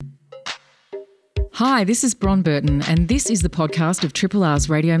Hi, this is Bron Burton, and this is the podcast of Triple R's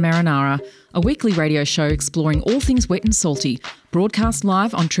Radio Marinara, a weekly radio show exploring all things wet and salty, broadcast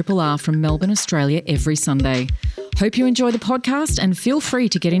live on Triple R from Melbourne, Australia, every Sunday. Hope you enjoy the podcast and feel free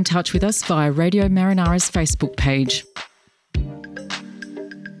to get in touch with us via Radio Marinara's Facebook page.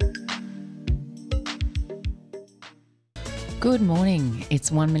 Good morning.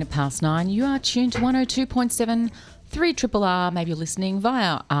 It's 1 minute past 9. You are tuned to 102.7 3 Triple R. Maybe you're listening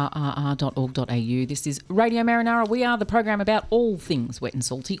via rrr.org.au. This is Radio Marinara. We are the program about all things wet and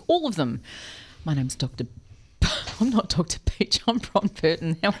salty, all of them. My name's I'm not Dr. Beach. I'm Bron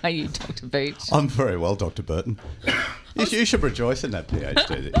Burton. How are you, Dr. Beach? I'm very well, Dr. Burton. You should rejoice in that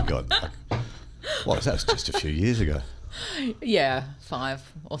PhD that you got. That was just a few years ago. Yeah,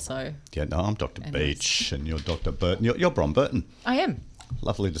 5 or so. Yeah, no, I'm Dr. Beach and you're Dr. Burton. You're Bron Burton. I am.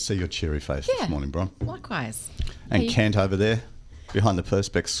 Lovely to see your cheery face this morning, Bron. Likewise. And Kent over there, behind the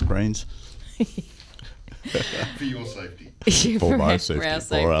Perspex screens. For your safety. For our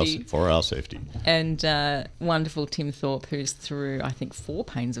safety. For our safety. And wonderful Tim Thorpe, who's through, I think, 4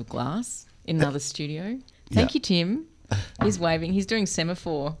 panes of glass in another studio. Thank you, Tim. He's waving. He's doing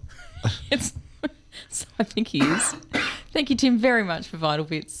semaphore. So I think he is. Thank you, Tim, very much for Vital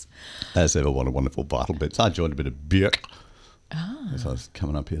Bits. As ever, what a wonderful Vital Bits. I enjoyed a bit of Björk as I was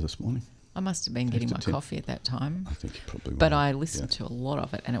coming up here this morning. I must have been getting my coffee at that time. I think you probably were. But I listened to a lot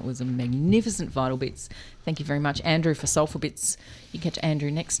of it and it was a magnificent Vital Bits. Thank you very much, Andrew, for Sulphur Bits. You can catch Andrew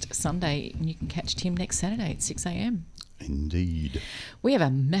next Sunday and you can catch Tim next Saturday at 6 a.m. Indeed. We have a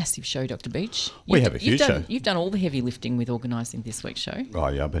massive show, Dr. Beach. We have a huge show. You've done all the heavy lifting with organising this week's show. Oh,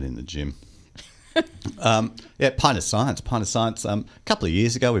 yeah, I've been in the gym. Pint of Science. A couple of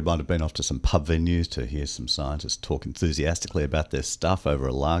years ago, we might have been off to some pub venues to hear some scientists talk enthusiastically about their stuff over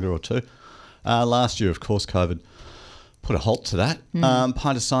a lager or two. Last year, of course, COVID put a halt to that.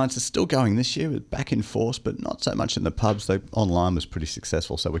 Pint of Science is still going this year, back in force, but not so much in the pubs. Online was pretty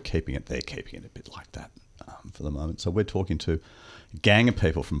successful, so we're keeping it there, keeping it a bit like that for the moment. So we're talking to a gang of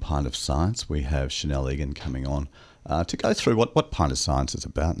people from Pint of Science. We have Chanel Egan coming on to go through what Pint of Science is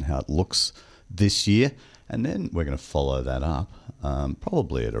about and how it looks this year, and then we're going to follow that up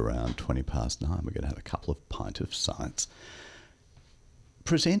probably at around 9:20. We're going to have a couple of Pint of Science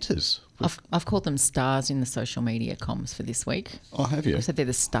presenters. I've called them stars in the social media comms for this week. Oh, have you? I said they're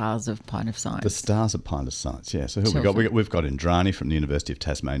the stars of Pint of Science. The stars of Pint of Science, yeah. So who we got? We've got Indrani from the University of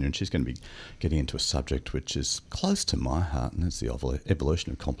Tasmania, and she's going to be getting into a subject which is close to my heart, and that's the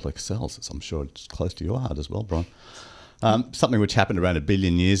evolution of complex cells. I'm sure it's close to your heart as well, Bron. Something which happened around 1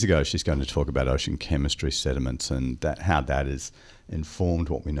 billion years ago. She's going to talk about ocean chemistry, sediments, and how that has informed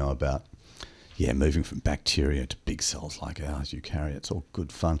what we know about, moving from bacteria to big cells like ours, eukaryotes. All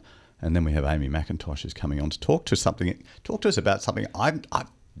good fun. And then we have Amy McIntosh who's coming on to talk to us about something I've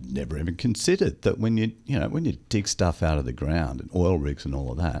never even considered. That when you dig stuff out of the ground and oil rigs and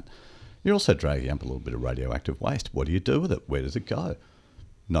all of that, you're also dragging up a little bit of radioactive waste. What do you do with it? Where does it go?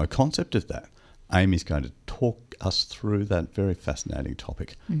 No concept of that. Amy's going to talk us through that very fascinating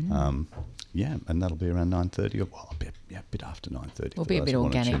topic. And that'll be around 9:30 a bit after 9:30. We'll be a bit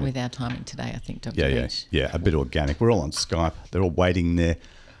organic with our timing today, I think, Dr. Beach. Yeah, a bit organic. We're all on Skype. They're all waiting there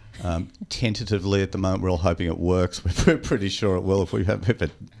tentatively at the moment. We're all hoping it works. We're pretty sure it will. If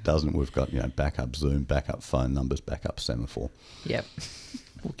it doesn't, we've got backup Zoom, backup phone numbers, backup semaphore. Yep,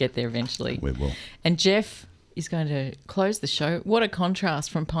 we'll get there eventually. We will. And Jeff is going to close the show. What a contrast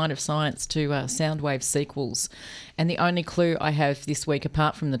from Pint of Science to Soundwave sequels. And the only clue I have this week,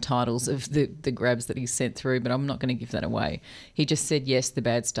 apart from the titles of the grabs that he sent through, but I'm not going to give that away, he just said, yes, the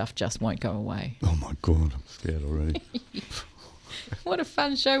bad stuff just won't go away. Oh, my God, I'm scared already. What a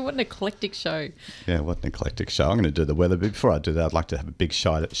fun show. What an eclectic show. Yeah, what an eclectic show. I'm going to do the weather. But before I do that, I'd like to have a big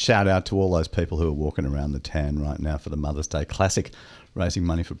shout out to all those people who are walking around the tan right now for the Mother's Day Classic, raising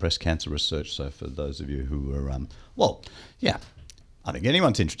money for breast cancer research. So for those of you who are, I think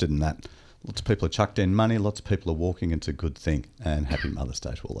anyone's interested in that. Lots of people have chucked in money. Lots of people are walking. It's a good thing. And happy Mother's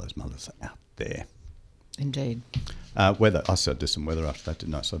Day to all those mothers out there. Indeed. Weather. I said there's some weather after that,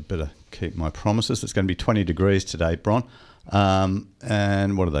 didn't I? So I better keep my promises. It's going to be 20 degrees today, Bron.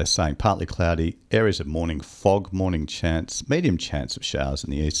 And what are they saying? Partly cloudy, areas of morning fog, morning chance, medium chance of showers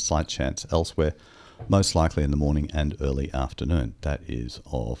in the east, slight chance elsewhere, most likely in the morning and early afternoon. That is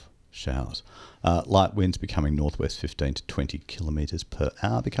of showers. Light winds becoming northwest 15 to 20 kilometres per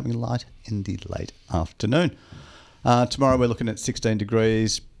hour, becoming light in the late afternoon. Tomorrow we're looking at 16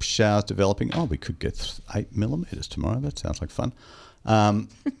 degrees, showers developing. Oh, we could get 8 millimetres tomorrow. That sounds like fun.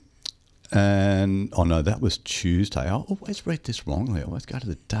 And, that was Tuesday. I always read this wrongly. I always go to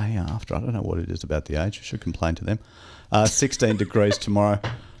the day after. I don't know what it is about the age. I should complain to them. 16 degrees tomorrow.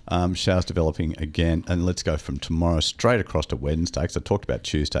 Showers developing again. And let's go from tomorrow straight across to Wednesday, because I talked about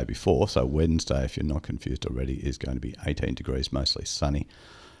Tuesday before. So Wednesday, if you're not confused already, is going to be 18 degrees, mostly sunny,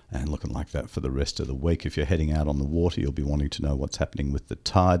 and looking like that for the rest of the week. If you're heading out on the water, you'll be wanting to know what's happening with the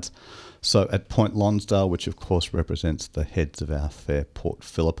tides. So at Point Lonsdale, which of course represents the heads of our fair Port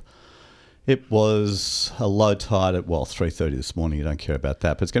Phillip, it was a low tide at, 3:30 this morning. You don't care about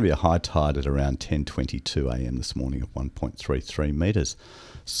that. But it's going to be a high tide at around 10:22 a.m. this morning of 1.33 metres.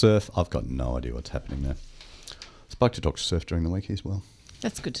 Surf, I've got no idea what's happening there. Spoke to Dr. Surf during the week as well.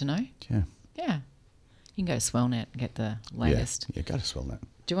 That's good to know. Yeah. Yeah. You can go to SwellNet and get the latest. Yeah, go to SwellNet.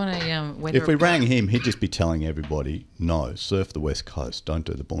 Do you want a weather If we report? rang him, he'd just be telling everybody, no, surf the West Coast. Don't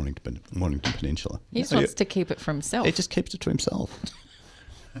do the Mornington Peninsula. He just wants to keep it for himself. He just keeps it to himself.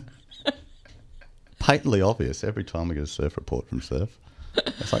 Patently obvious every time we get a surf report from Surf.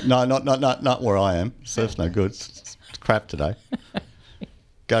 It's like, no, not where I am. Surf's no good. It's crap today.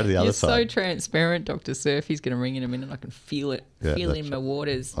 Go to the other You're side. so transparent, Dr. Surf. He's going to ring in a minute. I can feel it. Yeah, Feel it in that's my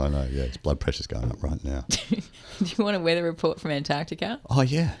waters. I know, yeah. His blood pressure's going up right now. Do you want a weather report from Antarctica? Oh,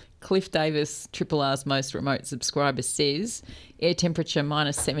 yeah. Cliff Davis, Triple R's most remote subscriber, says air temperature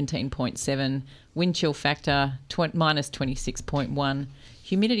minus 17.7, wind chill factor minus 26.1,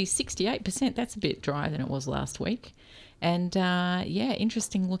 humidity 68%. That's a bit drier than it was last week. And,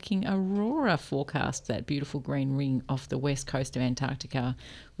 interesting looking aurora forecast, that beautiful green ring off the west coast of Antarctica.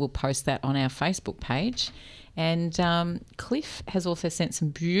 We'll post that on our Facebook page. And Cliff has also sent some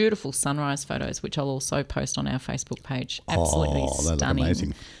beautiful sunrise photos, which I'll also post on our Facebook page. Absolutely stunning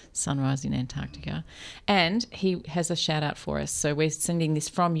amazing. Sunrise in Antarctica. And he has a shout out for us. So we're sending this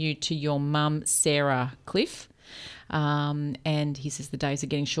from you to your mum, Sarah Cliff. And he says the days are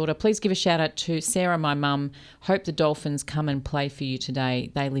getting shorter. Please give a shout out to Sarah, my mum. Hope the Dolphins come and play for you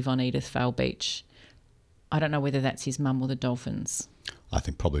today. They live on Edithvale Beach. I don't know whether that's his mum or the Dolphins. I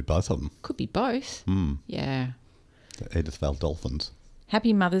think probably both of them. Could be both. Yeah. The Edithvale Dolphins.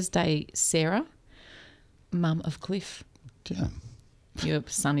 Happy Mother's Day, Sarah, mum of Cliff. Yeah. Your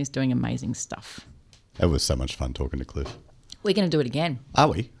son is doing amazing stuff. It was so much fun talking to Cliff. We're going to do it again. Are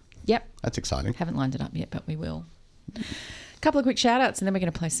we? Yep. That's exciting. Haven't lined it up yet, but we will. A couple of quick shout-outs and then we're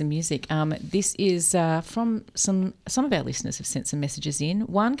going to play some music. This is from some of our listeners have sent some messages in.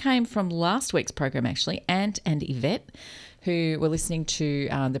 One came from last week's program, actually, Ant and Yvette, who were listening to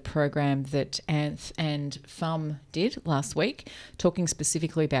the program that Anth and Fum did last week, talking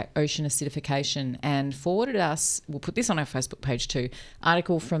specifically about ocean acidification, and forwarded us, we'll put this on our Facebook page too,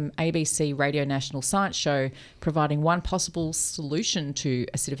 article from ABC Radio National Science Show providing one possible solution to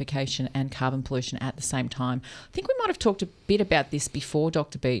acidification and carbon pollution at the same time. I think we might have talked a bit about this before,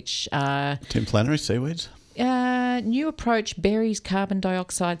 Dr. Beach. Tim Flannery, seaweeds? New approach buries carbon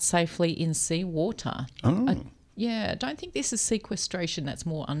dioxide safely in seawater. Oh. I don't think this is sequestration. That's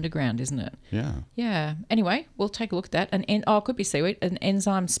more underground, isn't it? Yeah. Yeah. Anyway, we'll take a look at that. It could be seaweed. An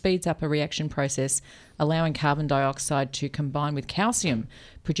enzyme speeds up a reaction process, allowing carbon dioxide to combine with calcium,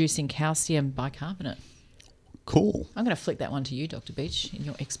 producing calcium bicarbonate. Cool. I'm going to flick that one to you, Dr. Beach, in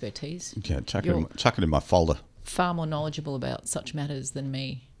your expertise. Yeah, chuck it in my folder. Far more knowledgeable about such matters than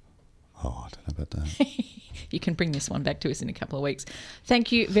me. Oh, I don't know about that. You can bring this one back to us in a couple of weeks.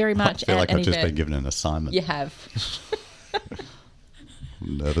 Thank you very much. I feel like I've just been given an assignment. You have.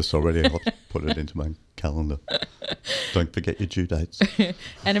 I'm nervous already. I'll put it into my calendar. Don't forget your due dates.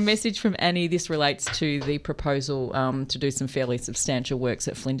 And a message from Annie. This relates to the proposal to do some fairly substantial works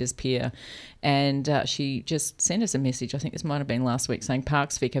at Flinders Pier. And she just sent us a message, I think this might have been last week, saying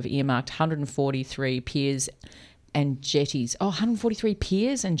Parks Vic have earmarked 143 piers and jetties. 143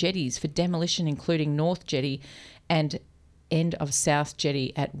 piers and jetties for demolition, including North Jetty and end of South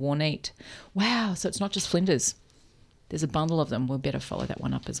Jetty at Warneet. Wow, so it's not just Flinders. There's a bundle of them. We'll better follow that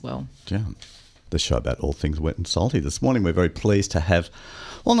one up as well. Yeah. The show about all things wet and salty. This morning we're very pleased to have,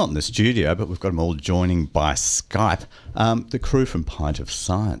 well, not in the studio, but we've got them all joining by Skype, the crew from Pint of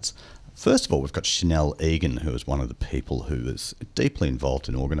Science. First of all, we've got Chanel Egan, who is one of the people who is deeply involved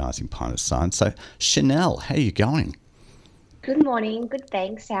in organising Pint of Science. So, Chanel, how are you going? Good morning. Good,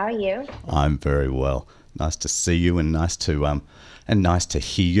 thanks. How are you? I'm very well. Nice to see you and nice to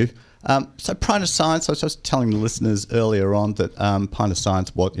hear you. So, Pint of Science, I was just telling the listeners earlier on that Pint of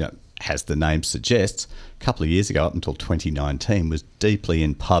Science, as the name suggests, a couple of years ago, up until 2019, was deeply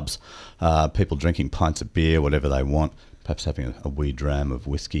in pubs, people drinking pints of beer, whatever they want, perhaps having a wee dram of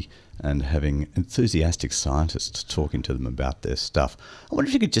whiskey, and having enthusiastic scientists talking to them about their stuff. I wonder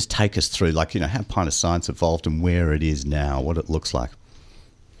if you could just take us through, how Pint of Science evolved and where it is now, what it looks like.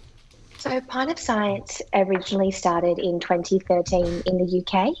 So Pint of Science originally started in 2013 in the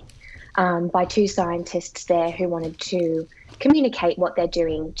UK. by two scientists there who wanted to communicate what they're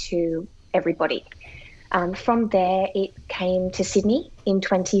doing to everybody. From there, it came to Sydney in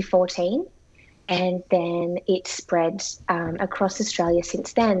 2014, and then it spread across Australia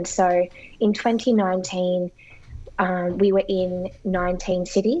since then. So in 2019, we were in 19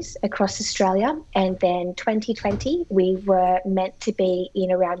 cities across Australia, and then 2020, we were meant to be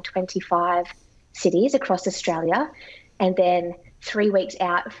in around 25 cities across Australia. And then 3 weeks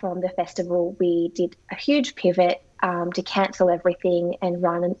out from the festival, we did a huge pivot to cancel everything and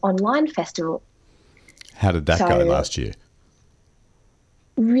run an online festival. How did that go last year?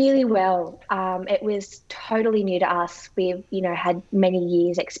 Really well. It was totally new to us. We've, had many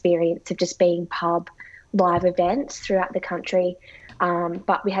years' experience of just being pub live events throughout the country.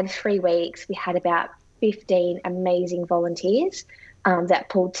 But we had 3 weeks. We had about 15 amazing volunteers that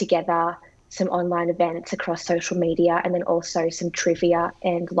pulled together some online events across social media, and then also some trivia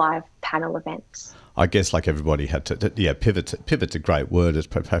and live panel events. I guess like everybody had to pivot's a great word. It's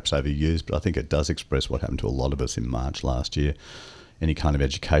perhaps overused, but I think it does express what happened to a lot of us in March last year. Any kind of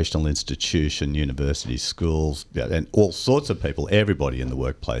educational institution, universities, schools, and all sorts of people, everybody in the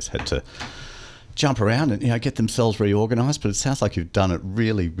workplace had to jump around and get themselves reorganised. But it sounds like you've done it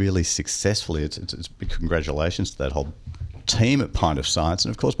really, really successfully. It's big congratulations to that whole team at Pint of Science.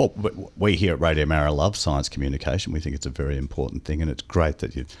 And of course, we here at Radio Mara love science communication. We think it's a very important thing, and it's great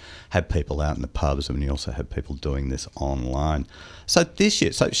that you've had people out in the pubs, and you also had people doing this online. So this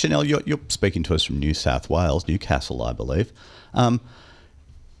year, Chanel, you're speaking to us from New South Wales, Newcastle, I believe.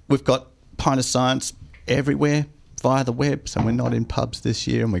 We've got Pint of Science everywhere via the web, so we're not in pubs this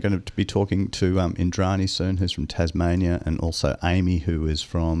year, and we're going to be talking to Indrani soon, who's from Tasmania, and also Amy, who is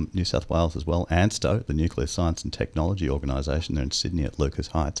from New South Wales as well, ANSTO, the Nuclear Science and Technology Organisation there in Sydney at Lucas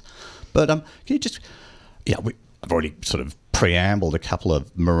Heights. But can you just, I've already sort of preambled a couple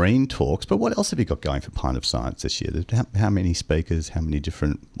of marine talks, but what else have you got going for Pint of Science this year? How many speakers, how many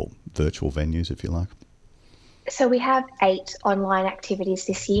different virtual venues, if you like? So we have 8 online activities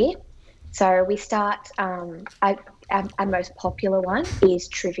this year. So we start, our most popular one is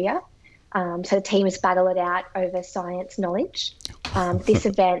trivia. So the team has battled it out over science knowledge. This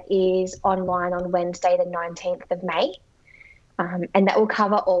event is online on Wednesday, the 19th of May. And that will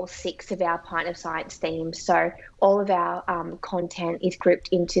cover all 6 of our Pint of Science themes. So all of our content is grouped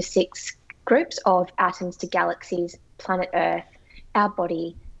into 6 groups of atoms to galaxies, planet Earth, our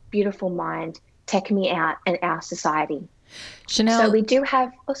body, beautiful mind, Tech Me Out, and our society. Chanel. So we do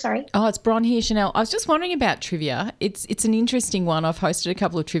have. Oh, sorry. Oh, it's Bron here, Chanel. I was just wondering about trivia. It's an interesting one. I've hosted a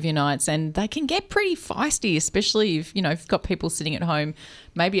couple of trivia nights, and they can get pretty feisty, especially if you've got people sitting at home,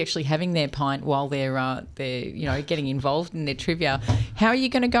 maybe actually having their pint while they're getting involved in their trivia. How are you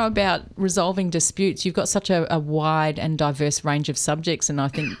going to go about resolving disputes? You've got such a wide and diverse range of subjects, and I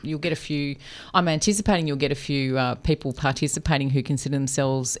think you'll get a few. I'm anticipating you'll get a few people participating who consider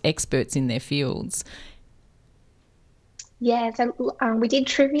themselves experts in their fields. Yeah, so we did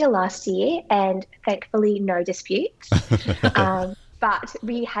trivia last year, and thankfully no disputes. But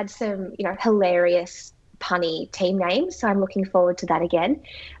we had some, hilarious, punny team names, so I'm looking forward to that again.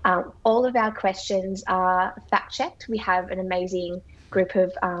 All of our questions are fact-checked. We have an amazing group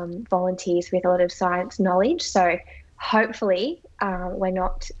of volunteers with a lot of science knowledge, so hopefully we're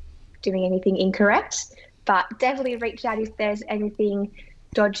not doing anything incorrect, but definitely reach out if there's anything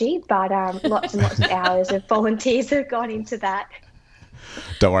dodgy, but lots and lots of hours of volunteers have gone into that.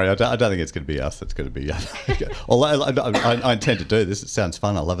 Don't worry, I don't think it's going to be us. It's going to be although I intend to do this. It sounds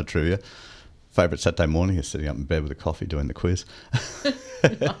fun. I love a trivia. Favourite Saturday morning is sitting up in bed with a coffee doing the quiz.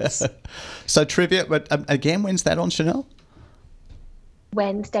 Nice. So trivia, but again, when's that on, Chanel?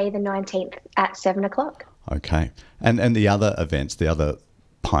 Wednesday the 19th at 7 o'clock. Okay. And the other events, the other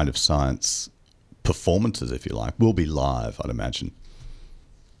Pint of Science performances, if you like, will be live, I'd imagine.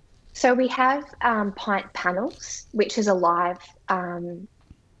 So we have Pint Panels, which is a live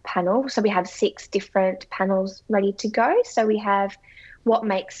panel. So we have 6 different panels ready to go. So we have What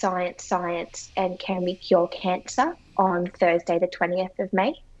Makes Science Science and Can We Cure Cancer on Thursday the 20th of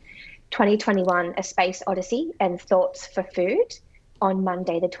May. 2021 A Space Odyssey and Thoughts for Food on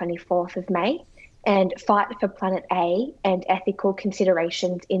Monday the 24th of May. And Fight for Planet A and Ethical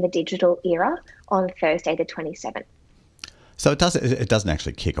Considerations in the Digital Era on Thursday the 27th. So it doesn't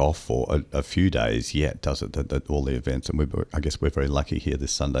actually kick off for a few days yet, does it? That all the events, and I guess we're very lucky here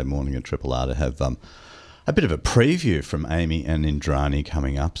this Sunday morning at Triple R to have a bit of a preview from Amy and Indrani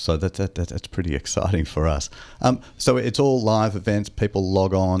coming up. So that's pretty exciting for us. So it's all live events. People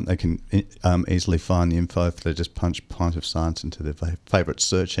log on; they can easily find the info if they just punch Pint of Science into their favourite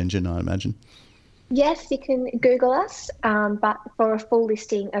search engine, I imagine. Yes, you can Google us, but for a full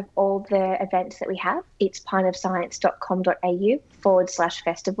listing of all the events that we have, it's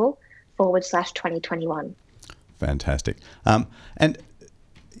pintofscience.com.au/festival/2021. Fantastic. And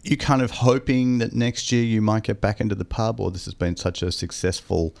you kind of hoping that next year you might get back into the pub, or this has been such a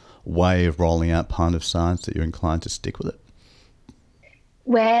successful way of rolling out Pint of Science that you're inclined to stick with it?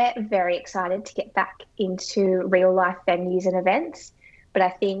 We're very excited to get back into real life venues and events. But I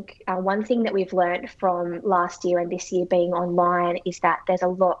think one thing that we've learned from last year and this year being online is that there's a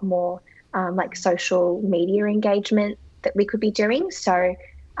lot more like social media engagement that we could be doing. So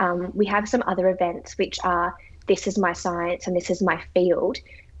we have some other events which are This Is My Science and This Is My Field,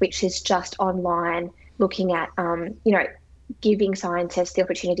 which is just online looking at, giving scientists the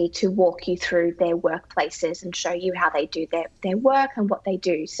opportunity to walk you through their workplaces and show you how they do their work and what they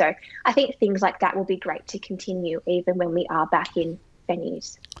do. So I think things like that will be great to continue even when we are back in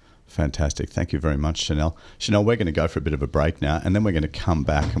venues. Fantastic. Thank you very much, Chanel. Chanel, we're going to go for a bit of a break now, and then we're going to come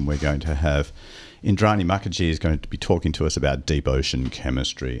back and we're going to have Indrani Mukherjee is going to be talking to us about deep ocean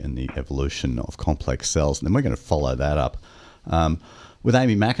chemistry and the evolution of complex cells. And then we're going to follow that up with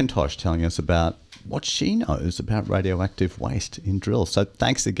Amy McIntosh telling us about what she knows about radioactive waste in drills. So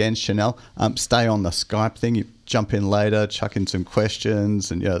thanks again, Chanel. Stay on the Skype thing. You jump in later, chuck in some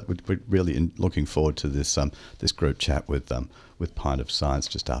questions, and we're really looking forward to this this group chat with Pint of Science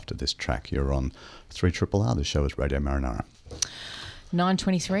just after this track. You're on 3RRR. The show is Radio Marinara.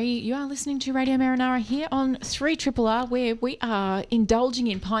 9:23. You are listening to Radio Marinara here on 3RRR, where we are indulging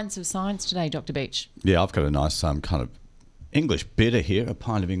in pints of science today, Dr. Beach. Yeah, I've got a nice kind of English bitter here, a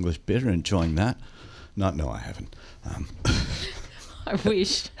pint of English bitter, enjoying that. No, I haven't. I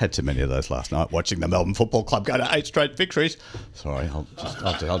wish. Had too many of those last night, watching the Melbourne Football Club go to 8 straight victories. Sorry, I'll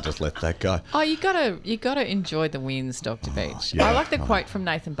just let that go. Oh, you gotta enjoy the wins, Dr. Beach. Yeah. I like the quote from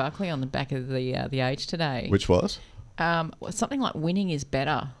Nathan Buckley on the back of the Age today. Which was? Something like winning is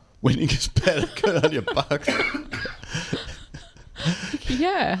better. Winning is better. Good on your bucks.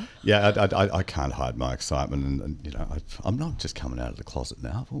 Yeah. Yeah, I can't hide my excitement, and I'm not just coming out of the closet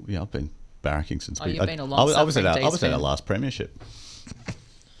now. I've been barracking since. You've been a long I was at our last premiership.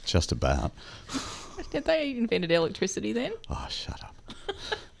 Just about. Did they invented electricity then? Oh, shut up.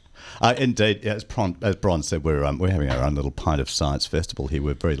 Indeed, yeah, as Bron said, we're having our own little Pint of Science festival here.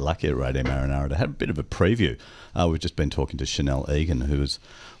 We're very lucky at Radio Marinara to have a bit of a preview. We've just been talking to Chanel Egan, who is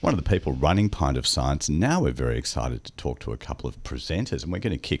one of the people running Pint of Science, and now we're very excited to talk to a couple of presenters, and we're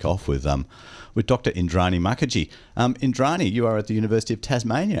going to kick off with Dr. Indrani Mukherjee. Indrani, you are at the University of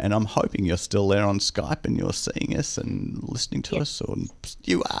Tasmania, and I'm hoping you're still there on Skype and you're seeing us and listening to us.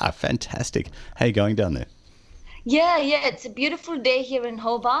 You are fantastic. How are you going down there? Yeah, it's a beautiful day here in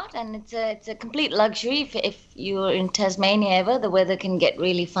Hobart, and it's a complete luxury. If you're in Tasmania ever, the weather can get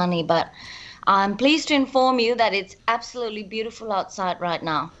really funny, but I'm pleased to inform you that it's absolutely beautiful outside right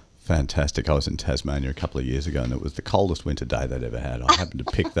now. Fantastic. I was in Tasmania a couple of years ago, and it was the coldest winter day they'd ever had. I happened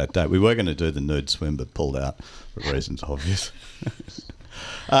to pick that day. We were going to do the nude swim, but pulled out for reasons obvious.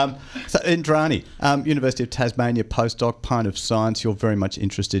 So Indrani, University of Tasmania postdoc, Pint of Science. You're very much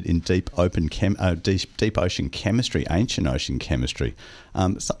interested in deep ocean chemistry, ancient ocean chemistry,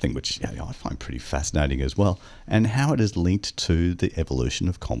 something which I find pretty fascinating as well, and how it is linked to the evolution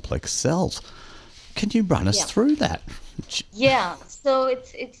of complex cells. Can you run us through that? Yeah, so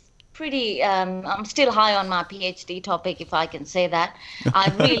it's pretty, I'm still high on my PhD topic, if I can say that.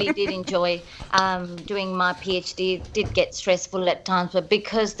 I really did enjoy doing my PhD. It did get stressful at times, but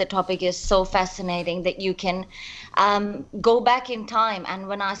because the topic is so fascinating that you can go back in time, and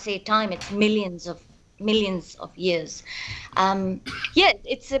when I say time, it's millions of years.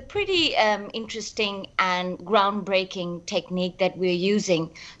 It's a pretty interesting and groundbreaking technique that we're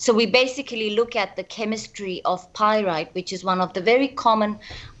using. So we basically look at the chemistry of pyrite, which is one of the very common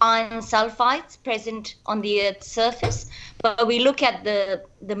iron sulfides present on the Earth's surface. But we look at the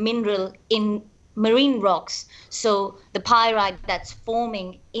mineral in marine rocks, so the pyrite that's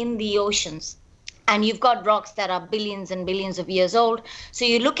forming in the oceans. And you've got rocks that are billions and billions of years old. So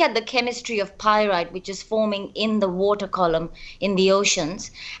you look at the chemistry of pyrite, which is forming in the water column in the oceans,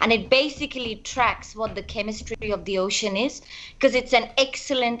 and it basically tracks what the chemistry of the ocean is, because it's an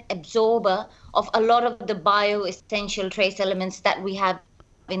excellent absorber of a lot of the bioessential trace elements that we have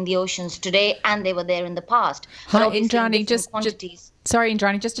in the oceans today, and they were there in the past. Hi, Indrani, sorry,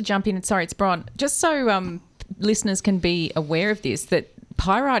 Indrani, just to jump in, sorry, it's Bron. Just so listeners can be aware of this, that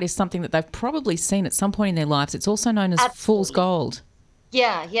pyrite is something that they've probably seen at some point in their lives. It's also known as fool's gold.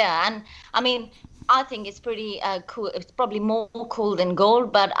 Yeah. And I mean, I think it's pretty cool. It's probably more cool than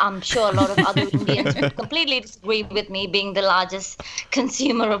gold, but I'm sure a lot of other Indians would completely disagree with me, being the largest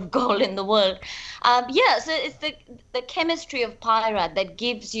consumer of gold in the world. So it's the chemistry of pyrite that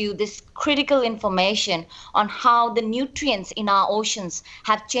gives you this critical information on how the nutrients in our oceans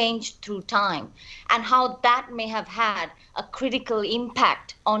have changed through time, and how that may have had a critical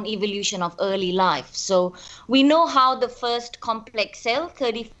impact on evolution of early life. So we know how the first complex cell,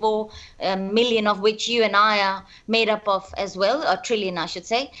 34 million of which you and I are made up of as well, a trillion I should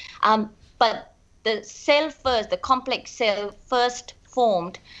say, but the complex cell first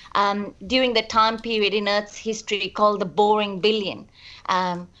formed during the time period in Earth's history called the Boring Billion,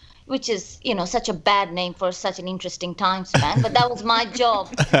 which is, such a bad name for such an interesting time span. But that was my job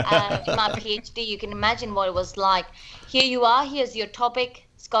in my PhD. You can imagine what it was like. Here you are. Here's your topic.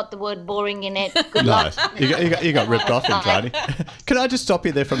 It's got the word boring in it. Good luck. You got ripped off, Indrani. Can I just stop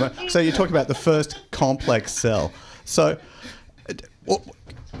you there for a moment? So you're talking about the first complex cell. So,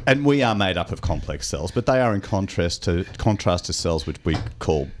 and we are made up of complex cells, but they are in contrast to cells which we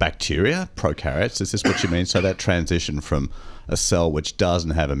call bacteria, prokaryotes. Is this what you mean? So that transition from a cell which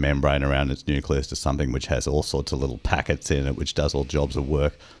doesn't have a membrane around its nucleus to something which has all sorts of little packets in it, which does all jobs of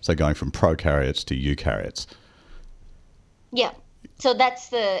work. So going from prokaryotes to eukaryotes. Yeah. So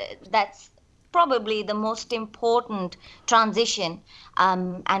that's probably the most important transition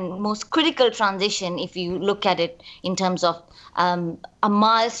and most critical transition if you look at it in terms of a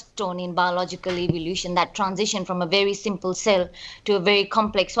milestone in biological evolution, that transition from a very simple cell to a very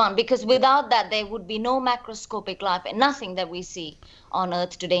complex one. Because without that, there would be no macroscopic life and nothing that we see on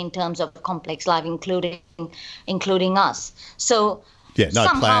Earth today in terms of complex life, including us. So no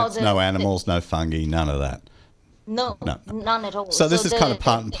plants, no animals, no fungi, none of that. No, none at all. So this is kind of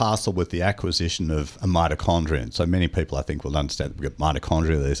part and parcel with the acquisition of a mitochondrion. So many people, I think, will understand that we've got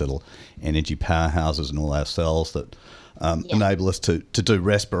mitochondria, these little energy powerhouses in all our cells that enable us to do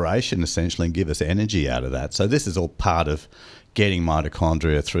respiration, essentially, and give us energy out of that. So this is all part of getting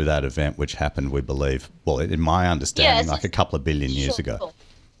mitochondria through that event, which happened, we believe, well, in my understanding, like a couple of billion years ago.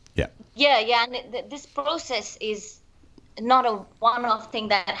 Yeah. Yeah, and this process is not a one-off thing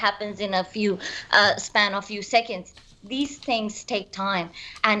that happens in a few span of few seconds. These things take time,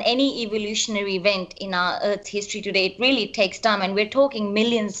 and any evolutionary event in our Earth's history today, it really takes time, and we're talking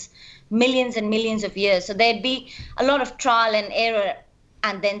millions and millions of years. So there'd be a lot of trial and error,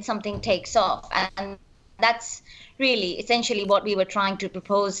 and then something takes off, and that's really essentially what we were trying to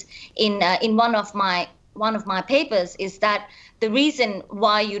propose in one of my papers, is that the reason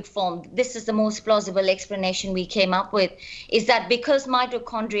why you'd formed, this is the most plausible explanation we came up with, is that because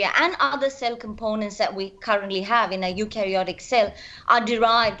mitochondria and other cell components that we currently have in a eukaryotic cell are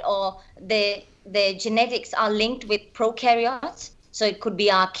derived, or their genetics are linked with prokaryotes. So it could be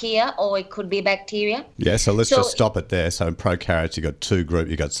archaea or it could be bacteria. Yeah, so let's just stop it there. So in prokaryotes, you've got two groups.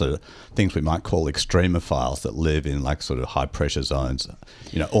 You've got sort of things we might call extremophiles that live in like sort of high pressure zones,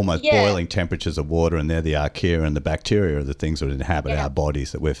 almost boiling temperatures of water, and they're the archaea, and the bacteria are the things that inhabit our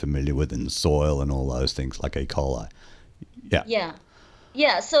bodies that we're familiar with in soil and all those things like E. coli.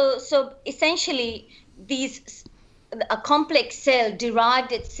 Yeah. So essentially a complex cell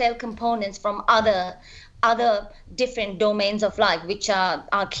derived its cell components from other different domains of life, which are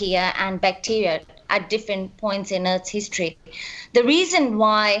archaea and bacteria at different points in Earth's history. The reason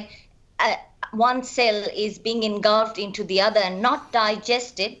why one cell is being engulfed into the other, not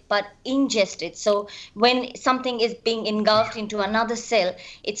digested, but ingested. So when something is being engulfed into another cell,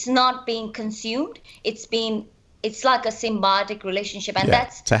 it's not being consumed, it's like a symbiotic relationship. And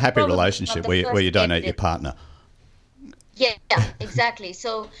that's it's a happy relationship where you don't eat your partner. Yeah, exactly.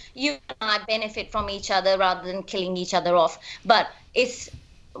 So you and I benefit from each other rather than killing each other off. But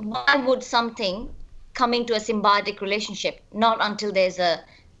why would something come into a symbiotic relationship? Not until there's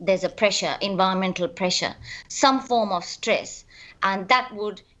a pressure, environmental pressure, some form of stress, and that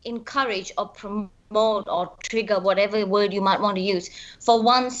would encourage or promote or trigger, whatever word you might want to use, for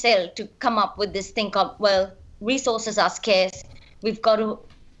one cell to come up with this thing of, well, resources are scarce, we've got to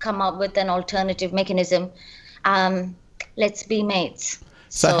come up with an alternative mechanism. Let's be mates.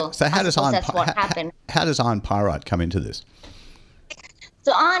 So how does iron pyrite come into this?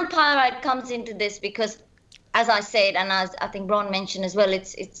 So iron pyrite comes into this because, as I said, and as I think Ron mentioned as well,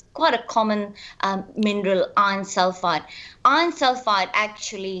 it's quite a common mineral, iron sulfide. Iron sulfide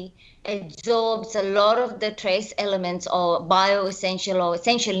actually absorbs a lot of the trace elements or bioessential or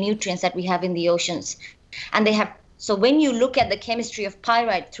essential nutrients that we have in the oceans. And so when you look at the chemistry of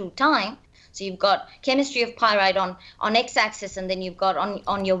pyrite through time, So you've got chemistry of pyrite on x-axis, and then you've got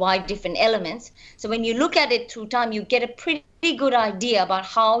on your Y different elements. So when you look at it through time, you get a pretty good idea about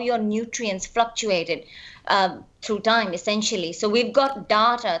how your nutrients fluctuated through time, essentially. So we've got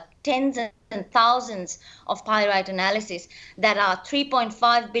data, tens and thousands of pyrite analysis that are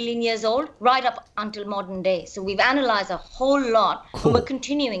 3.5 billion years old right up until modern day. So we've analyzed a whole lot. Cool. And we're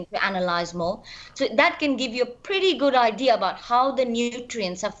continuing to analyze more. So that can give you a pretty good idea about how the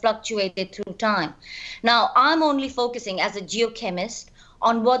nutrients have fluctuated through time. Now, I'm only focusing as a geochemist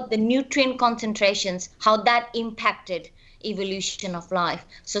on what the nutrient concentrations, how that impacted evolution of life.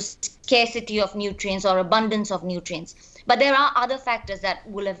 So scarcity of nutrients or abundance of nutrients. But there are other factors that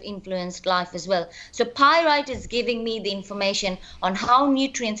will have influenced life as well. So pyrite is giving me the information on how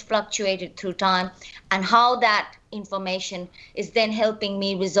nutrients fluctuated through time and how that information is then helping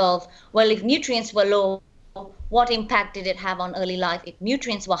me resolve, well, if nutrients were low, what impact did it have on early life? If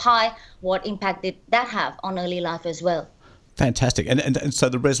nutrients were high, what impact did that have on early life as well? Fantastic. And so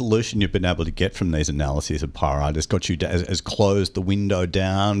the resolution you've been able to get from these analyses of pyrite has got you has closed the window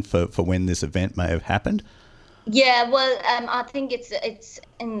down for when this event may have happened? Yeah, well, I think it's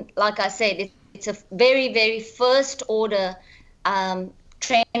like I said, it's a very, very first order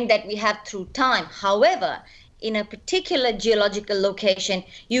trend that we have through time. However, in a particular geological location,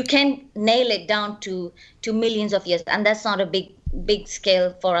 you can nail it down to millions of years, and that's not a big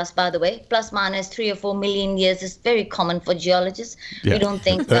scale for us, by the way. Plus minus 3 or 4 million years is very common for geologists. Yeah. We don't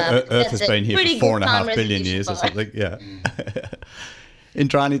think Earth has been here for 4.5 billion years or something. Yeah.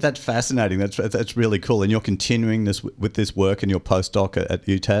 Indrani, that's fascinating. That's really cool. And you're continuing this with this work in your postdoc at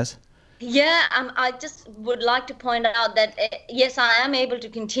UTAS? Yeah, I just would like to point out that, yes, I am able to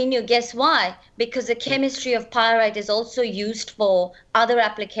continue. Guess why? Because the chemistry of pyrite is also used for other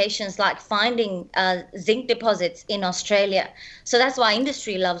applications like finding zinc deposits in Australia. So that's why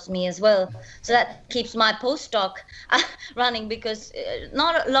industry loves me as well. So that keeps my postdoc running, because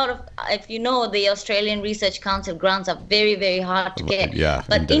not a lot of, if you know, the Australian Research Council grants are very, very hard to get. Yeah,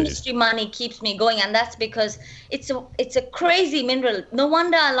 but indeed. Industry money keeps me going, and that's because it's a crazy mineral. No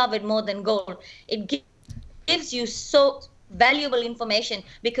wonder I love it more than gold. It gives you so valuable information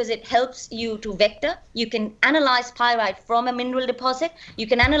because it helps you to vector. You can analyze pyrite from a mineral deposit. You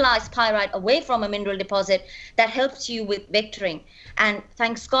can analyze pyrite away from a mineral deposit. That helps you with vectoring. And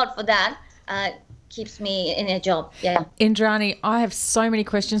thanks God for that. Keeps me in a job. Yeah. Indrani, I have so many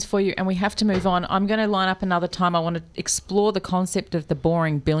questions for you and we have to move on. I'm going to line up another time. I want to explore the concept of the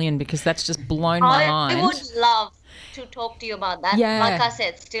boring billion because that's just blown my mind. I would love to talk to you about that. Yeah. Like I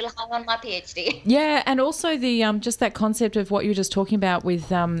said, still high on my PhD. Yeah, and also the just that concept of what you were just talking about with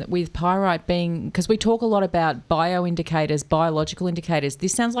pyrite being, because we talk a lot about bioindicators, biological indicators.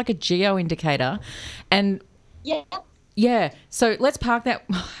 This sounds like a geo-indicator. And yeah. Yeah, so let's park that.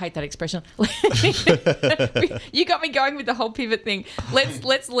 I hate that expression. You got me going with the whole pivot thing.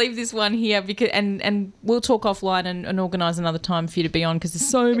 Let's leave this one here because and we'll talk offline and organise another time for you to be on because there's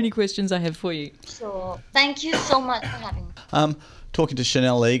so many questions I have for you. Sure. Thank you so much for having me. Talking to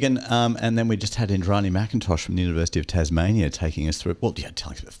Chanel Egan, and then we just had Indrani McIntosh from the University of Tasmania taking us through,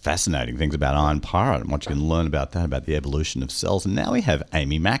 telling us about fascinating things about iron pyrite and what you can learn about that, about the evolution of cells. And now we have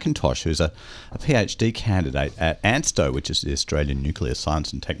Amy McIntosh, who's a PhD candidate at ANSTO, which is the Australian Nuclear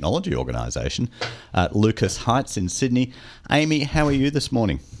Science and Technology Organisation, at Lucas Heights in Sydney. Amy, how are you this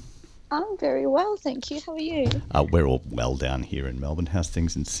morning? I'm very well, thank you. How are you? We're all well down here in Melbourne. How's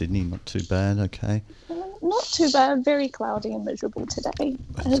things in Sydney? Not too bad, okay? Not too bad. Very cloudy and miserable today,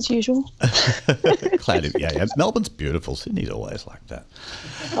 as usual. Cloudy, yeah. Melbourne's beautiful. Sydney's always like that.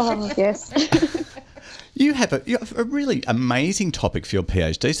 Oh, yes. You have a really amazing topic for your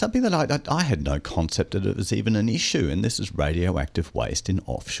PhD, something that I had no concept that it was even an issue, and this is radioactive waste in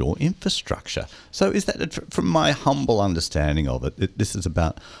offshore infrastructure. So is that, from my humble understanding of it, this is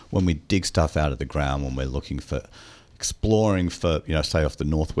about when we dig stuff out of the ground, when we're looking for exploring for, say off the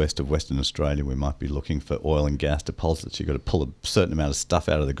northwest of Western Australia, we might be looking for oil and gas deposits. You've got to pull a certain amount of stuff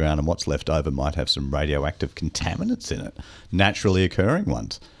out of the ground, and what's left over might have some radioactive contaminants in it, naturally occurring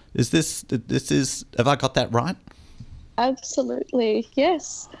ones. Have I got that right? Absolutely,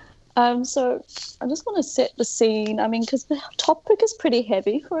 yes. So I just want to set the scene. I mean, because the topic is pretty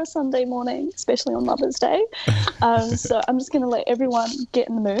heavy for a Sunday morning, especially on Mother's Day. So I'm just going to let everyone get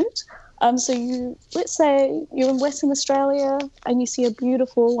in the mood. Let's say you're in Western Australia and you see a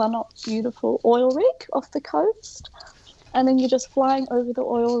beautiful oil rig off the coast, and then you're just flying over the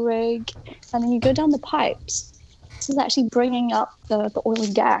oil rig, and then you go down the pipes. This is actually bringing up the oil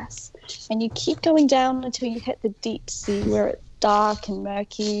and gas, and you keep going down until you hit the deep sea where dark and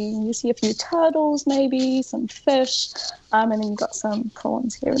murky. You see a few turtles, maybe some fish, and then you've got some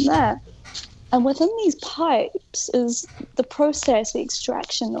prawns here and there. And within these pipes is the process, the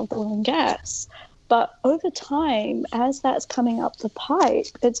extraction of oil and gas. But over time, as that's coming up the pipe,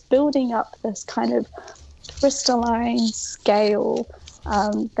 it's building up this kind of crystalline scale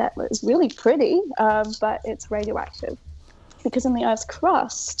that is really pretty, but it's radioactive. Because in the Earth's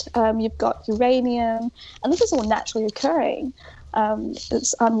crust, you've got uranium, and this is all naturally occurring.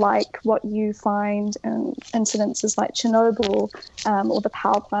 It's unlike what you find in incidences like Chernobyl or the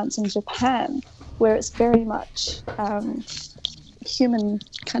power plants in Japan, where it's very much human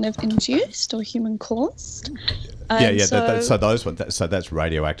kind of induced or human caused. So those ones. So that's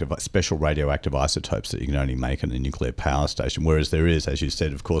radioactive, special radioactive isotopes that you can only make in a nuclear power station. Whereas there is, as you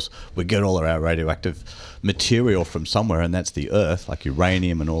said, of course, we get all of our radioactive material from somewhere, and that's the Earth, like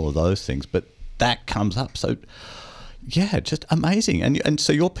uranium and all of those things. But that comes up. So, yeah, just amazing. And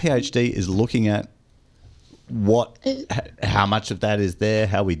so your PhD is looking at how much of that is there,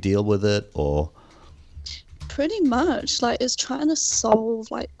 how we deal with it, or pretty much like it's trying to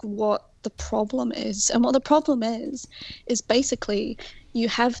solve like what the problem is. And what the problem is basically you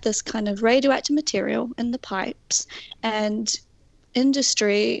have this kind of radioactive material in the pipes, and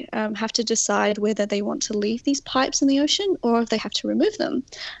industry have to decide whether they want to leave these pipes in the ocean or if they have to remove them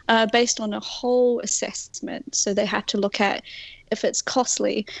based on a whole assessment. So they have to look at if it's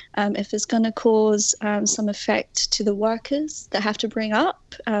costly, if it's going to cause some effect to the workers that have to bring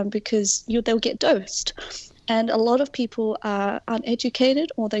up because they'll get dosed. And a lot of people are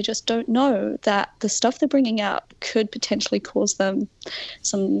uneducated, or they just don't know that the stuff they're bringing out could potentially cause them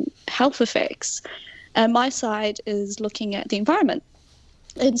some health effects. And my side is looking at the environment.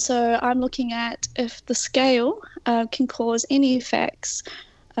 And so I'm looking at if the scale can cause any effects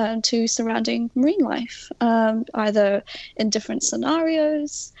to surrounding marine life, either in different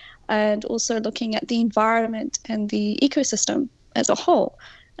scenarios, and also looking at the environment and the ecosystem as a whole.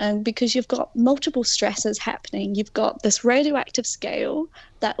 And because you've got multiple stresses happening, you've got this radioactive scale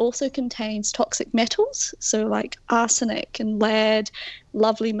that also contains toxic metals, so like arsenic and lead,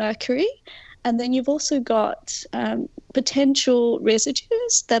 lovely mercury. And then you've also got potential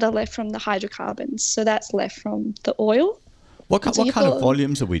residues that are left from the hydrocarbons. So that's left from the oil. What kind of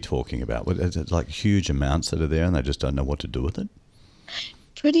volumes are we talking about? Is it like huge amounts that are there and they just don't know what to do with it?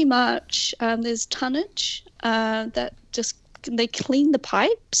 Pretty much. There's tonnage that just they clean the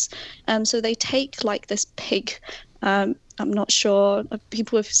pipes. So they take like this pig. I'm not sure if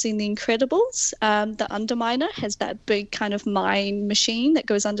people have seen The Incredibles. The Underminer has that big kind of mine machine that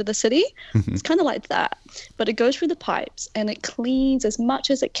goes under the city. It's kind of like that, but it goes through the pipes and it cleans as much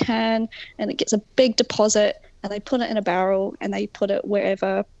as it can, and it gets a big deposit, and they put it in a barrel and they put it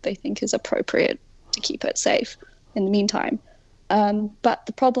wherever they think is appropriate to keep it safe in the meantime. But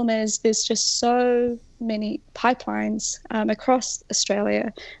the problem is there's just so many pipelines across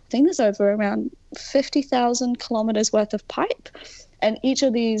Australia. I think there's over around 50,000 kilometres worth of pipe. And each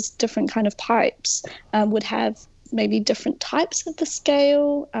of these different kind of pipes would have maybe different types of the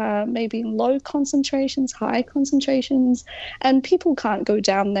scale, maybe low concentrations, high concentrations. And people can't go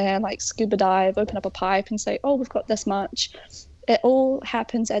down there like scuba dive, open up a pipe and say, oh, we've got this much. It all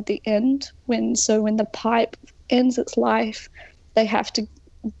happens at the end. When the pipe ends its life, they have to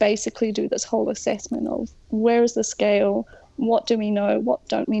basically do this whole assessment of where is the scale, what do we know, what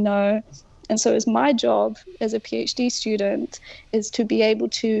don't we know. And so it's my job as a PhD student is to be able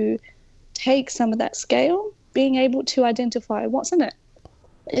to take some of that scale, being able to identify what's in it.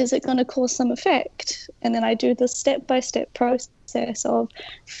 Is it going to cause some effect? And then I do the step-by-step process of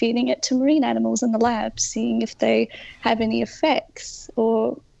feeding it to marine animals in the lab, seeing if they have any effects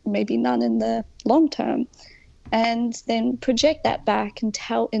or maybe none in the long term. And then project that back and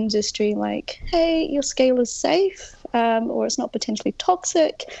tell industry like, hey, your scale is safe or it's not potentially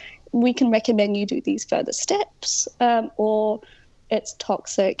toxic. We can recommend you do these further steps, or it's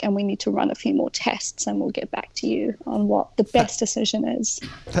toxic and we need to run a few more tests and we'll get back to you on what the best decision is.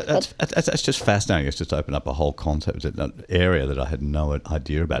 That's just fascinating. It's just opened up a whole concept, an area that I had no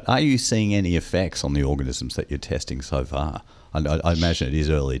idea about. Are you seeing any effects on the organisms that you're testing so far? I imagine it is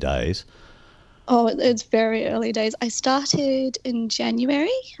early days. Oh, it's very early days. I started in January.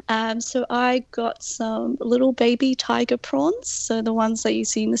 So I got some little baby tiger prawns, so the ones that you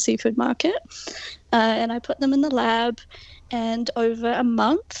see in the seafood market, and I put them in the lab. And over a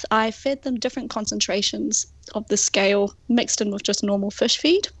month, I fed them different concentrations of the scale mixed in with just normal fish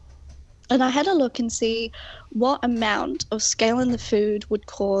feed. And I had a look and see what amount of scale in the food would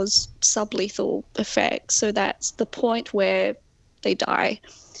cause sublethal effects. So that's the point where they die.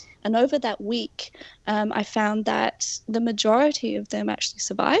 And over that week, I found that the majority of them actually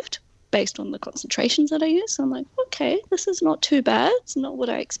survived based on the concentrations that I used. So I'm like, okay, this is not too bad. It's not what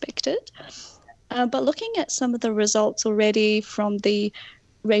I expected. But looking at some of the results already from the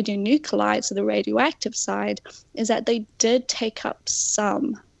radionuclides, so the radioactive side, is that they did take up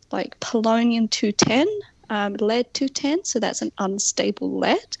some, like polonium-210, lead-210, so that's an unstable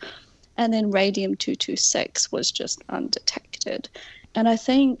lead, and then radium-226 was just undetected. And I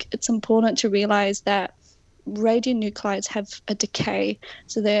think it's important to realize that radionuclides have a decay,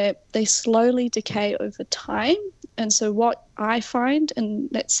 so they slowly decay over time. And so what I find in,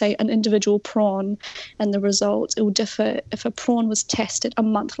 let's say, an individual prawn and the results, it will differ if a prawn was tested a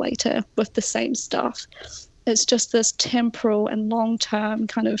month later with the same stuff. It's just this temporal and long-term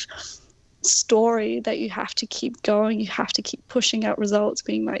kind of story that you have to keep going. You have to keep pushing out results,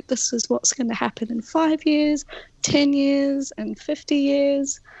 being like, this is what's going to happen in 5 years, 10 years, and 50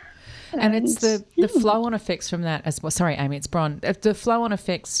 years. And it's the flow-on effects from that as well. Sorry, Amy, it's Bron. The flow-on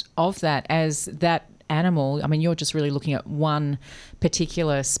effects of that as that animal, I mean, you're just really looking at one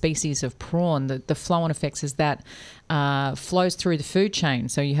particular species of prawn. The flow-on effects is that flows through the food chain.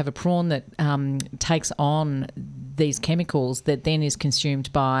 So you have a prawn that takes on these chemicals that then is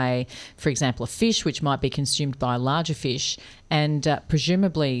consumed by, for example, a fish, which might be consumed by a larger fish, and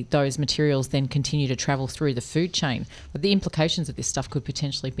presumably those materials then continue to travel through the food chain. But the implications of this stuff could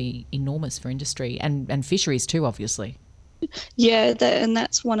potentially be enormous for industry and fisheries too, obviously. Yeah, and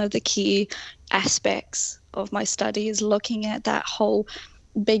that's one of the key aspects of my study, is looking at that whole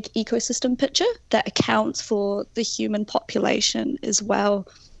big ecosystem picture that accounts for the human population as well.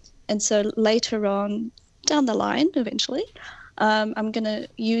 And so later on down the line, eventually, I'm going to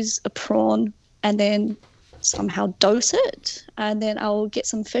use a prawn and then somehow dose it, and then I'll get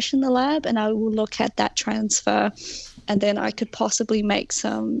some fish in the lab and I will look at that transfer, and then I could possibly make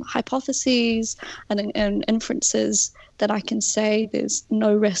some hypotheses and inferences that I can say there's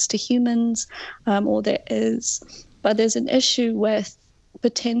no risk to humans, or there is. But there's an issue with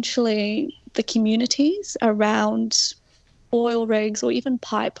potentially the communities around oil rigs or even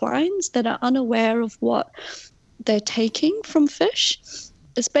pipelines that are unaware of what they're taking from fish,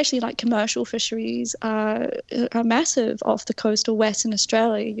 especially like commercial fisheries are massive off the coast of Western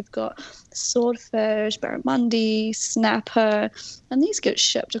Australia. You've got swordfish, barramundi, snapper, and these get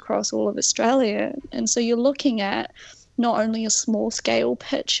shipped across all of Australia. And so you're looking at not only a small scale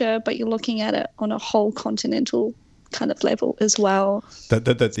picture, but you're looking at it on a whole continental kind of level as well.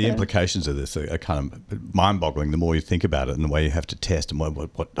 The implications of this are kind of mind-boggling the more you think about it, and the way you have to test and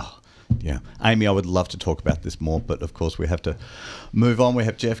what yeah. Amy, I would love to talk about this more, but of course we have to move on. We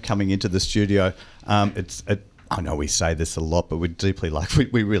have Jeff coming into the studio. I know we say this a lot, but we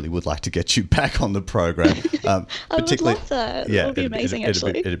really would like to get you back on the program. I would love that. Yeah, it would be amazing,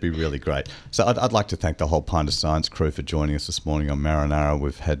 actually. It'd be really great. So I'd like to thank the whole Pint of Science crew for joining us this morning on Marinara.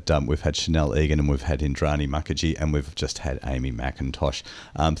 We've had Chanel Egan, and we've had Indrani Mukherjee, and we've just had Amy McIntosh.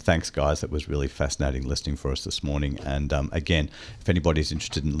 Thanks, guys. It was really fascinating listening for us this morning. And again, if anybody's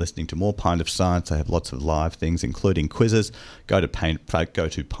interested in listening to more Pint of Science, they have lots of live things, including quizzes. Go to Pint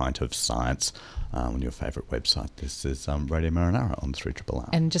of Science. On your favourite website. This is Radio Marinara on 3RRR.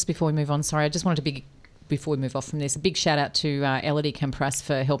 And just before we move on, sorry, I just wanted to before we move off from this, a big shout out to Elodie Campras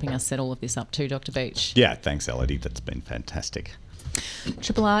for helping us set all of this up too, Dr. Beach. Yeah, thanks, Elodie. That's been fantastic.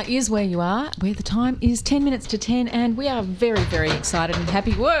 Triple R is where you are, where the time is 10 minutes to 10, and we are very, very excited and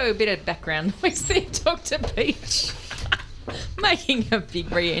happy. Whoa, a bit of background noise there, Dr. Beach. Making a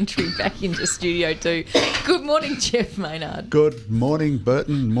big re-entry back into Studio 2. Good morning, Jeff Maynard. Good morning,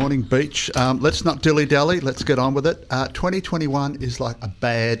 Burton. Morning, Beach. Let's not dilly-dally. Let's get on with it. 2021 is like a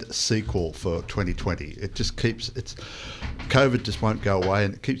bad sequel for 2020. It just keeps... COVID just won't go away,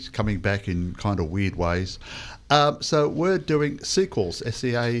 and it keeps coming back in kind of weird ways. So we're doing sequels,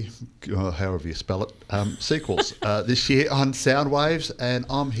 SEA, however you spell it, sequels this year on Soundwaves, and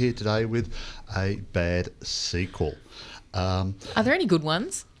I'm here today with a bad sequel. Are there any good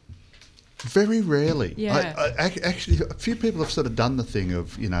ones? Very rarely. Yeah. Actually, a few people have sort of done the thing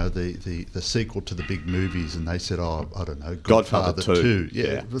of, the sequel to the big movies, and they said, I don't know, Godfather 2.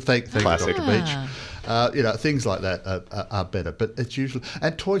 Yeah. Thank you, Dr. Beach. Things like that are better, but it's usually...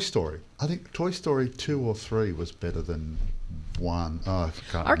 And Toy Story. I think Toy Story 2 or 3 was better than 1. I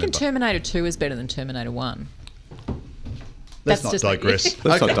reckon Terminator 2 is better than Terminator 1. Let's not digress.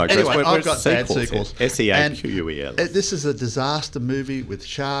 Anyway, I've got bad sequels. SEAQUEL. This is a disaster movie with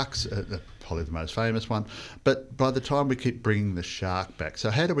sharks, probably the most famous one. But by the time we keep bringing the shark back,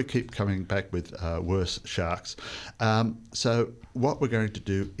 so how do we keep coming back with worse sharks? So what we're going to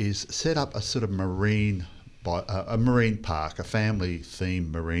do is set up a sort of marine a marine park, a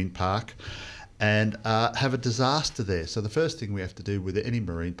family-themed marine park, and have a disaster there. So the first thing we have to do with any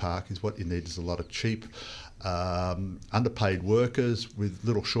marine park is what you need is a lot of cheap, underpaid workers with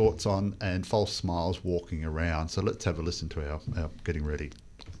little shorts on and false smiles walking around. So let's have a listen to our getting ready.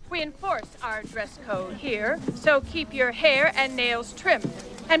 We enforce our dress code here, so keep your hair and nails trimmed.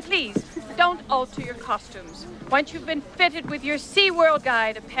 And please, don't alter your costumes. Once you've been fitted with your SeaWorld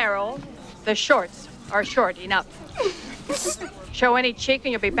Guide apparel, the shorts are short enough. Show any cheek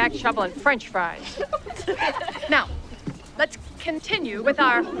and you'll be back shoveling French fries. Now, let's continue with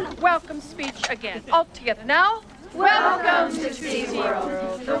our welcome speech again. All together now. Welcome to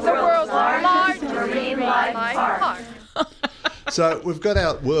SeaWorld, the world's largest marine life park. So we've got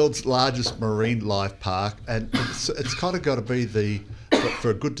our world's largest marine life park, and it's kind of got to be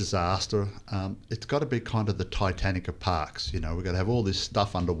for a good disaster, it's got to be kind of the Titanic of parks. We've got to have all this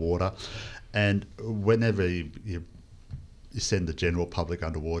stuff underwater, and whenever you send the general public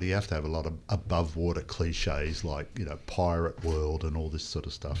underwater, you have to have a lot of above water cliches like, pirate world and all this sort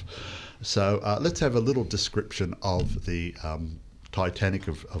of stuff. So let's have a little description of the Titanic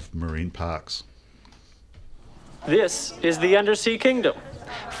of marine parks. This is the Undersea Kingdom.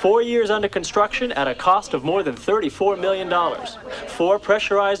 4 years under construction at a cost of more than $34 million. 4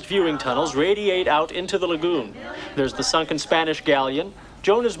 pressurized viewing tunnels radiate out into the lagoon. There's the sunken Spanish galleon,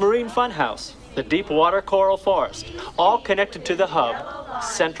 Jonah's Marine Funhouse, the deep water coral forest, all connected to the hub,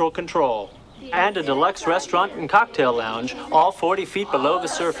 Central Control. And a deluxe restaurant and cocktail lounge, all 40 feet below the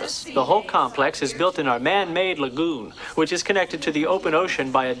surface. The whole complex is built in our man-made lagoon, which is connected to the open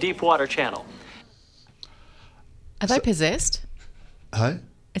ocean by a deep water channel. Are they possessed? Hey?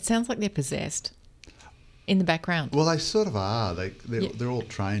 It sounds like they're possessed in the background. Well, they sort of are. They're all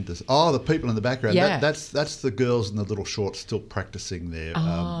trained as... Oh, the people in the background. Yeah. That's the girls in the little shorts still practicing their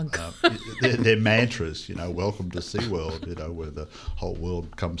their mantras, welcome to SeaWorld, where the whole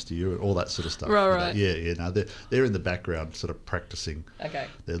world comes to you and all that sort of stuff. Right. They're in the background sort of practicing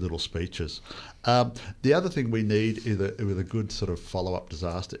their little speeches. The other thing we need with a good sort of follow-up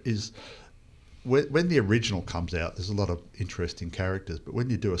disaster is... When the original comes out, there's a lot of interesting characters, but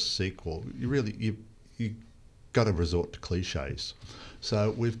when you do a sequel, you got to resort to cliches.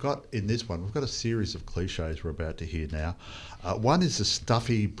 So we've got a series of cliches we're about to hear now. One is a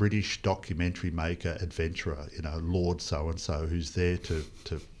stuffy British documentary maker adventurer, Lord so-and-so, who's there to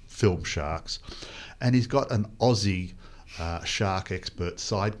film sharks, and he's got an Aussie shark expert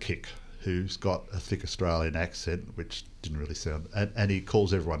sidekick who's got a thick Australian accent, which didn't really sound, and he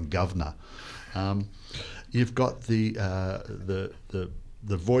calls everyone governor. You've got the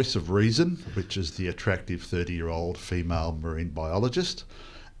voice of reason, which is the attractive 30-year-old female marine biologist,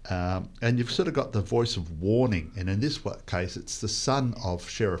 and you've sort of got the voice of warning, and in this case it's the son of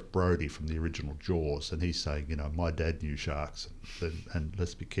Sheriff Brody from the original Jaws, and he's saying, my dad knew sharks, and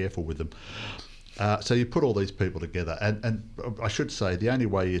let's be careful with them. So you put all these people together, and I should say the only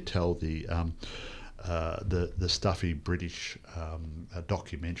way you tell the stuffy British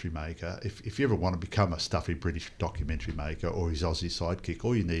documentary maker, if you ever want to become a stuffy British documentary maker or his Aussie sidekick,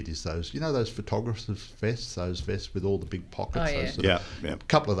 all you need is those photographers' vests, those vests with all the big pockets. A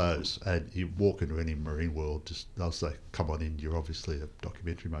couple of those, and you walk into any marine world, they'll say, come on in, you're obviously a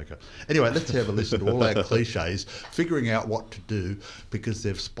documentary maker. Anyway, let's have a listen to all our cliches, figuring out what to do, because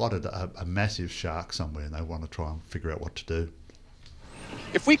they've spotted a massive shark somewhere and they want to try and figure out what to do.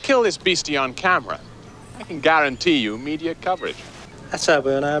 If we kill this beastie on camera, I can guarantee you media coverage. That's how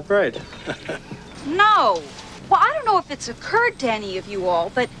we earn our bread. No. Well, I don't know if it's occurred to any of you all,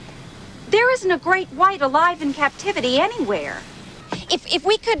 but there isn't a great white alive in captivity anywhere. If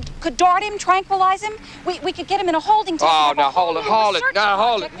we could dart him, tranquilize him, we could get him in a holding tank. Oh, now hold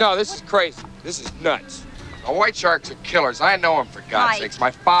it. No, this is crazy. This is nuts. Now, white sharks are killers. I know them, for God's sakes.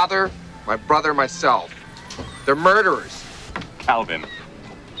 My father, my brother, myself. They're murderers. Calvin,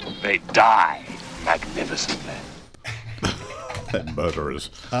 they die magnificently. Murderers.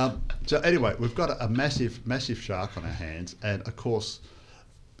 So anyway, we've got a massive shark on our hands, and of course,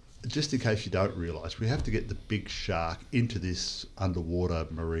 just in case you don't realise, we have to get the big shark into this underwater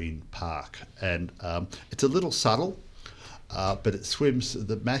marine park, and it's a little subtle, but it swims.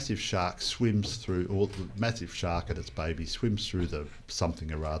 The massive shark swims through, or the massive shark and its baby swims through the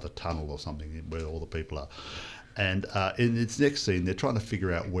something or other tunnel or something where all the people are. And in its next scene, they're trying to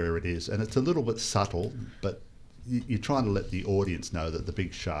figure out where it is, and it's a little bit subtle, but you're trying to let the audience know that the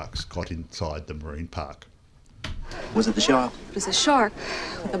big shark's got inside the marine park. Was it the shark? It was a shark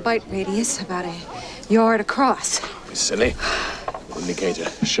with a bite radius about a yard across. Silly. Would indicate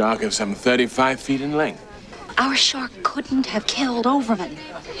a shark of some 35 feet in length. Our shark couldn't have killed Overman.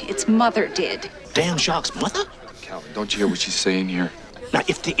 Its mother did. Damn shark's mother? Calvin, don't you hear what she's saying here? Now,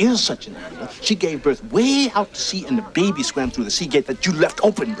 if there is such an animal, she gave birth way out to sea and the baby swam through the sea gate that you left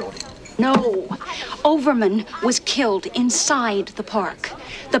open, Brody. No. Overman was killed inside the park.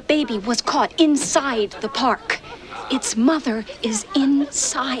 The baby was caught inside the park. Its mother is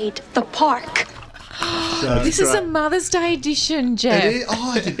inside the park. This is a Mother's Day edition, Jeff.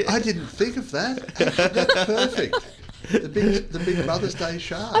 Oh, I didn't think of that. That's perfect. The big Mother's Day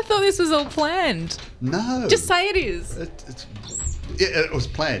shark. I thought this was all planned. No. Just say it is. It was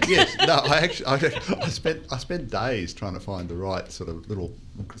planned. Yes. No. I spent days trying to find the right sort of little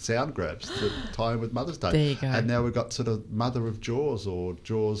sound grabs to tie in with Mother's Day. There you go. And now we've got sort of Mother of Jaws or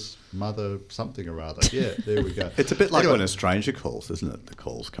Jaws Mother something or other. Yeah. There we go. It's a bit like when a stranger calls, isn't it? The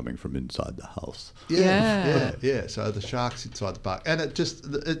call's coming from inside the house. Yeah. So the shark's inside the park, and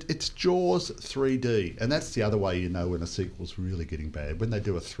it's Jaws 3D, and that's the other way you know when a sequel's really getting bad, when they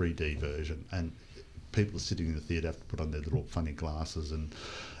do a 3D version and people are sitting in the theatre, have to put on their little funny glasses, and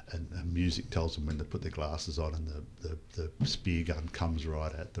music tells them when to put their glasses on, and the spear gun comes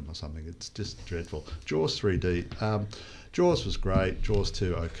right at them or something. It's just dreadful. Jaws 3D. Jaws was great. Jaws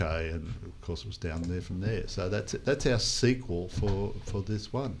 2 okay, and of course it was down there from there. So that's it. That's our sequel for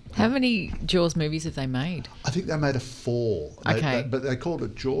this one. How many Jaws movies have they made? I think they made a 4. Okay. But they called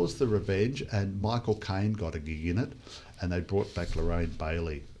it Jaws the Revenge, and Michael Caine got a gig in it, and they brought back Lorraine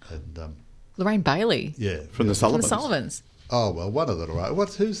Bailey. And Lorraine Bailey? Yeah. From the Sullivans. From the Sullivans. Oh, well, one of them. Right.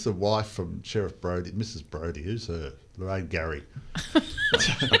 Who's the wife from Sheriff Brody, Mrs. Brody? Who's her? Lorraine Gary.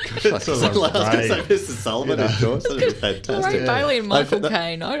 Mrs. Sullivan, of course. That'd be fantastic. Lorraine Bailey and Michael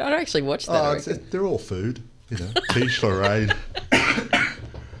Caine. I actually watched that. They're all food, Quiche Lorraine.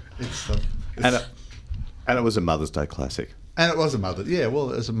 And it was a Mother's Day classic. And it was a Mother's. Yeah,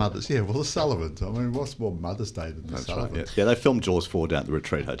 well, it was a Mother's. Yeah, well, the Sullivans. I mean, what's more Mother's Day than the Sullivans? Right, yeah, they filmed Jaws 4 down at the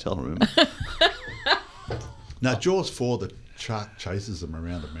Retreat Hotel, remember? No, Jaws 4, the shark chases them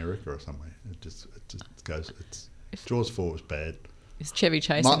around America or somewhere. It just goes. Jaws 4 was bad. Is Chevy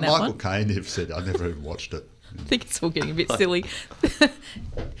chasing that Michael one? Caine have said, I never even watched it. I think it's all getting a bit silly.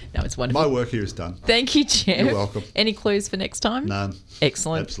 No, it's wonderful. My work here is done. Thank you, Jeff. You're welcome. Any clues for next time? None.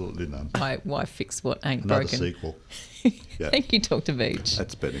 Excellent. Absolutely none. Why fix what ain't Another broken? sequel. Yeah. Thank you, Dr. Beach.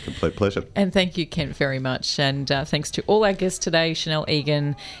 That's been a complete pleasure. And thank you, Kent, very much. And thanks to all our guests today, Chanel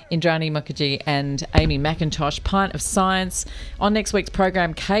Egan, Indrani Mukherjee and Amy McIntosh. Pint of Science. On next week's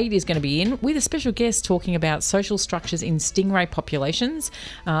program, Kate is going to be in with a special guest talking about social structures in stingray populations.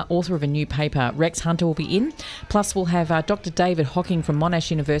 Author of a new paper, Rex Hunter, will be in. Plus, we'll have Dr. David Hocking from Monash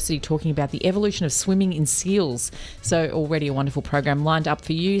University talking about the evolution of swimming in seals. So already a wonderful program lined up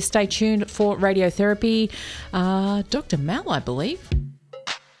for you. Stay tuned for Radiotherapy. Dr. Mal, I believe.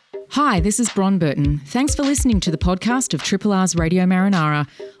 Hi, this is Bron Burton. Thanks for listening to the podcast of Triple R's Radio Marinara,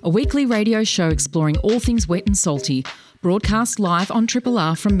 a weekly radio show exploring all things wet and salty, broadcast live on Triple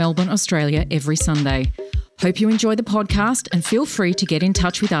R from Melbourne, Australia every Sunday. Hope you enjoy the podcast and feel free to get in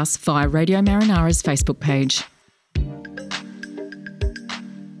touch with us via Radio Marinara's Facebook page.